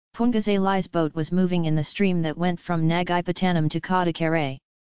Pungazali's boat was moving in the stream that went from Nagipattanam to Kodakkarai.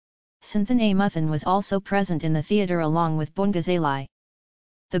 Santhanamuthan was also present in the theatre along with Pungazali.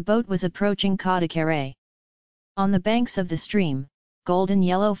 The boat was approaching Kodakkarai. On the banks of the stream, golden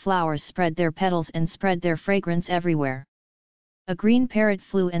yellow flowers spread their petals and spread their fragrance everywhere. A green parrot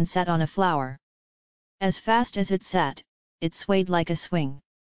flew and sat on a flower. As fast as it sat, it swayed like a swing.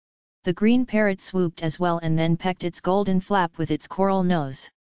 The green parrot swooped as well and then pecked its golden flap with its coral nose.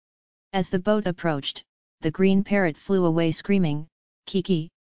 As the boat approached, the green parrot flew away screaming, "Kiki,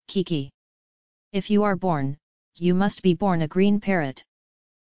 Kiki. If you are born, you must be born a green parrot,"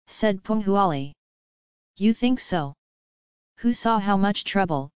 said Punghuali. "You think so? Who saw how much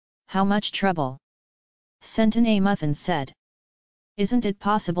trouble, how much trouble?" Santhanamuthan said. "Isn't it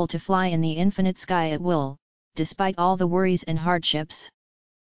possible to fly in the infinite sky at will, despite all the worries and hardships?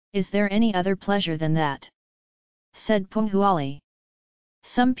 Is there any other pleasure than that?" said Punghuali.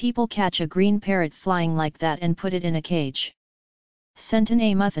 "Some people catch a green parrot flying like that and put it in a cage."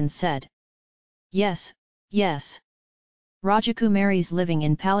 Santhanamuthan said. "Yes, yes. Rajakumaris living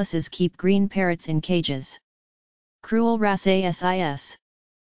in palaces keep green parrots in cages. Cruel Rasis.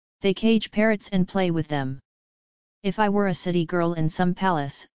 They cage parrots and play with them. If I were a city girl in some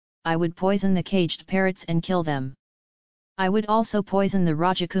palace, I would poison the caged parrots and kill them. I would also poison the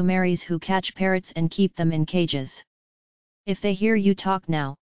Rajakumaris who catch parrots and keep them in cages. If they hear you talk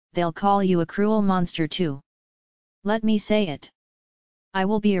now, they'll call you a cruel monster too. Let me say it. I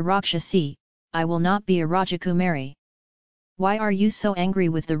will be a Rakshasi, I will not be a Rajakumari." "Why are you so angry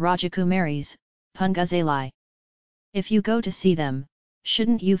with the Rajakumaris, Pungazali? If you go to see them,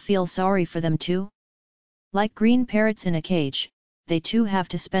 shouldn't you feel sorry for them too? Like green parrots in a cage, they too have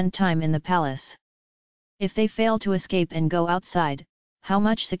to spend time in the palace. If they fail to escape and go outside, how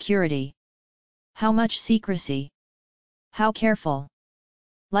much security? How much secrecy? How careful?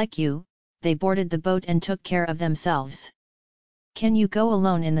 Like you, they boarded the boat and took care of themselves. Can you go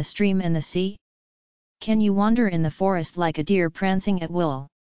alone in the stream and the sea? Can you wander in the forest like a deer prancing at will?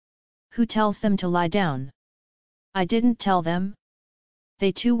 Who tells them to lie down? I didn't tell them.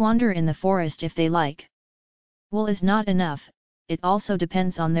 They too wander in the forest if they like. Wool is not enough, it also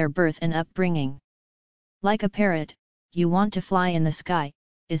depends on their birth and upbringing. Like a parrot, you want to fly in the sky,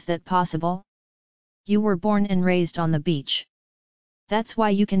 is that possible? You were born and raised on the beach. That's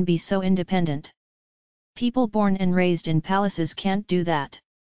why you can be so independent. People born and raised in palaces can't do that.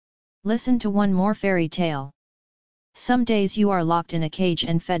 Listen to one more fairy tale. Some days you are locked in a cage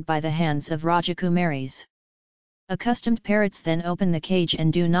and fed by the hands of Rajakumaris. Accustomed parrots then open the cage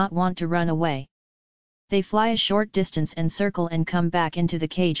and do not want to run away. They fly a short distance and circle and come back into the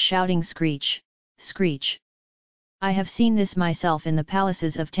cage shouting screech, screech. I have seen this myself in the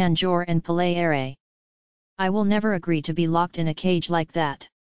palaces of Tanjore and Palayare. I will never agree to be locked in a cage like that.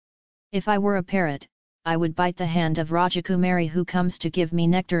 If I were a parrot, I would bite the hand of Rajakumari who comes to give me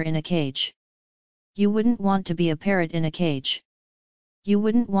nectar in a cage. You wouldn't want to be a parrot in a cage. You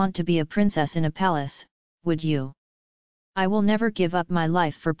wouldn't want to be a princess in a palace, would you? I will never give up my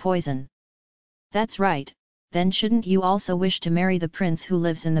life for poison. That's right, then shouldn't you also wish to marry the prince who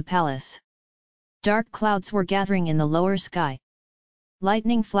lives in the palace? Dark clouds were gathering in the lower sky.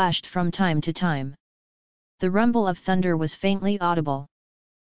 Lightning flashed from time to time. The rumble of thunder was faintly audible.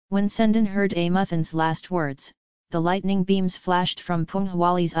 When Sendan heard Amuthan's last words, the lightning beams flashed from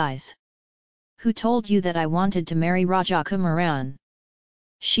Punghuali's eyes. Who told you that I wanted to marry Rajakumaran?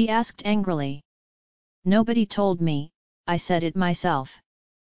 She asked angrily. Nobody told me, I said it myself.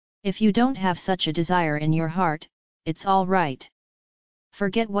 If you don't have such a desire in your heart, it's all right.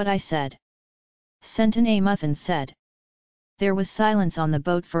 Forget what I said. Sendan Amuthan said. There was silence on the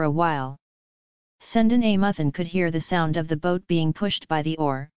boat for a while. Sendan Amuthan could hear the sound of the boat being pushed by the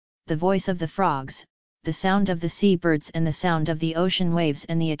oar, the voice of the frogs, the sound of the seabirds and the sound of the ocean waves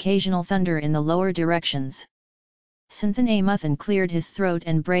and the occasional thunder in the lower directions. Sendan Amuthan cleared his throat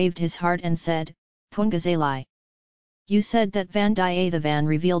and braved his heart and said, Pungazali. You said that Vandiyathevan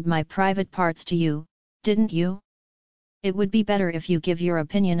revealed my private parts to you, didn't you? It would be better if you give your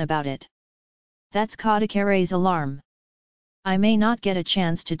opinion about it. That's Kodakkarai's alarm. I may not get a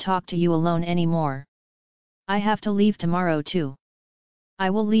chance to talk to you alone anymore. I have to leave tomorrow too. I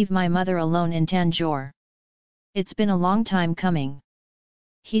will leave my mother alone in Tanjore. It's been a long time coming.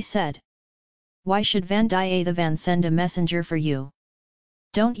 He said. Why should Vandiyathevan send a messenger for you?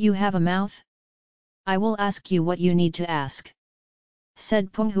 Don't you have a mouth? I will ask you what you need to ask.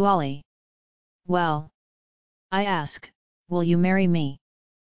 Said Punghuali. Well. I ask, will you marry me?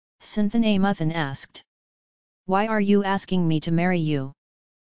 Sendan Amuthan asked. Why are you asking me to marry you?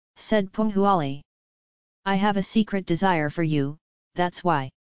 Said Punghuali. I have a secret desire for you, that's why.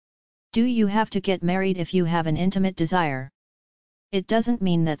 Do you have to get married if you have an intimate desire? It doesn't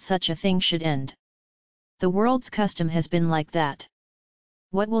mean that such a thing should end. The world's custom has been like that.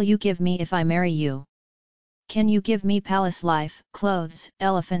 What will you give me if I marry you? Can you give me palace life, clothes,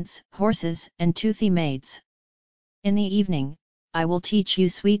 elephants, horses, and toothy maids? In the evening, I will teach you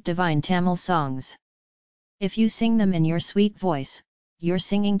sweet divine Tamil songs. If you sing them in your sweet voice, your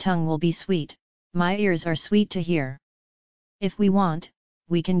singing tongue will be sweet, my ears are sweet to hear. If we want,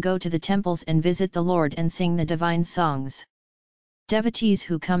 we can go to the temples and visit the Lord and sing the divine songs. Devotees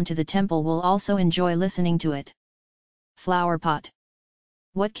who come to the temple will also enjoy listening to it. Flower pot.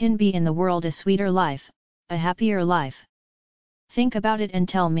 What can be in the world a sweeter life, a happier life? Think about it and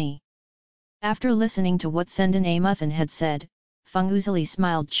tell me. After listening to what Sendan Amuthan had said, Funguzali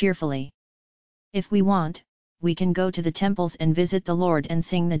smiled cheerfully. If we want, we can go to the temples and visit the Lord and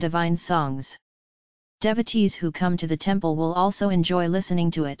sing the divine songs. Devotees who come to the temple will also enjoy listening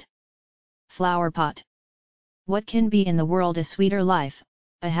to it. Flower pot. What can be in the world a sweeter life,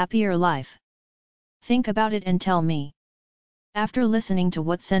 a happier life? Think about it and tell me. After listening to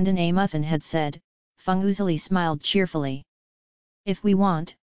what Sendan Amuthan had said, Funguzali smiled cheerfully. If we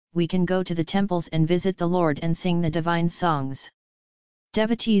want, we can go to the temples and visit the Lord and sing the divine songs.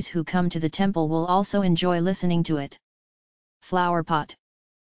 Devotees who come to the temple will also enjoy listening to it. Flower pot.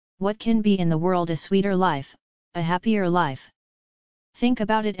 What can be in the world a sweeter life, a happier life? Think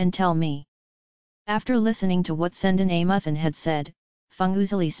about it and tell me. After listening to what Sendan Amuthan had said,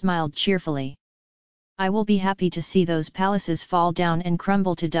 Funguzali smiled cheerfully. I will be happy to see those palaces fall down and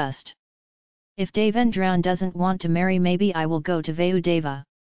crumble to dust. If Devendran doesn't want to marry, maybe I will go to Vayudeva.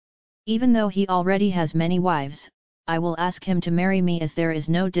 Even though he already has many wives, I will ask him to marry me as there is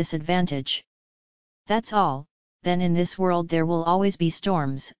no disadvantage. That's all. Then in this world there will always be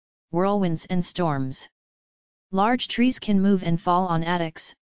storms, whirlwinds and storms. Large trees can move and fall on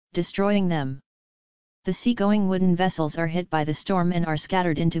attics, destroying them. The sea-going wooden vessels are hit by the storm and are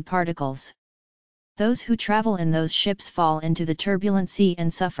scattered into particles. Those who travel in those ships fall into the turbulent sea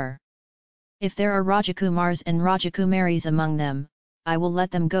and suffer. If there are Rajakumars and Rajakumaris among them, I will let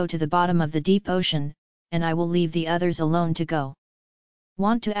them go to the bottom of the deep ocean, and I will leave the others alone to go.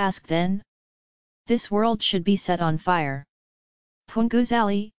 Want to ask then? This world should be set on fire.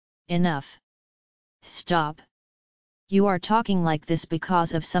 Punguzali, enough. Stop. You are talking like this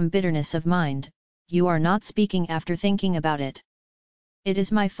because of some bitterness of mind, you are not speaking after thinking about it. It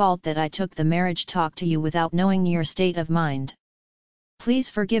is my fault that I took the marriage talk to you without knowing your state of mind. Please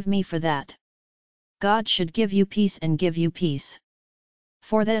forgive me for that. God should give you peace and give you peace.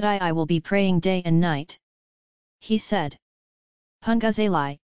 For that I will be praying day and night. He said.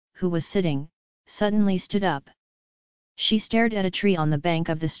 Punguzali, who was sitting, suddenly stood up. She stared at a tree on the bank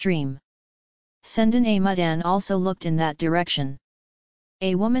of the stream. Sendan Amuthan also looked in that direction.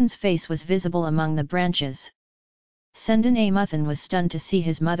 A woman's face was visible among the branches. Sendan Amuthan was stunned to see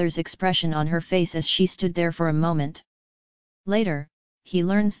his mother's expression on her face as she stood there for a moment. Later, he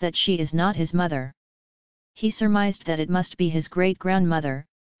learns that she is not his mother. He surmised that it must be his great-grandmother,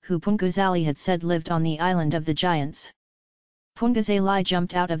 who Punguzali had said lived on the island of the giants. Punguzali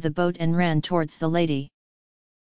jumped out of the boat and ran towards the lady.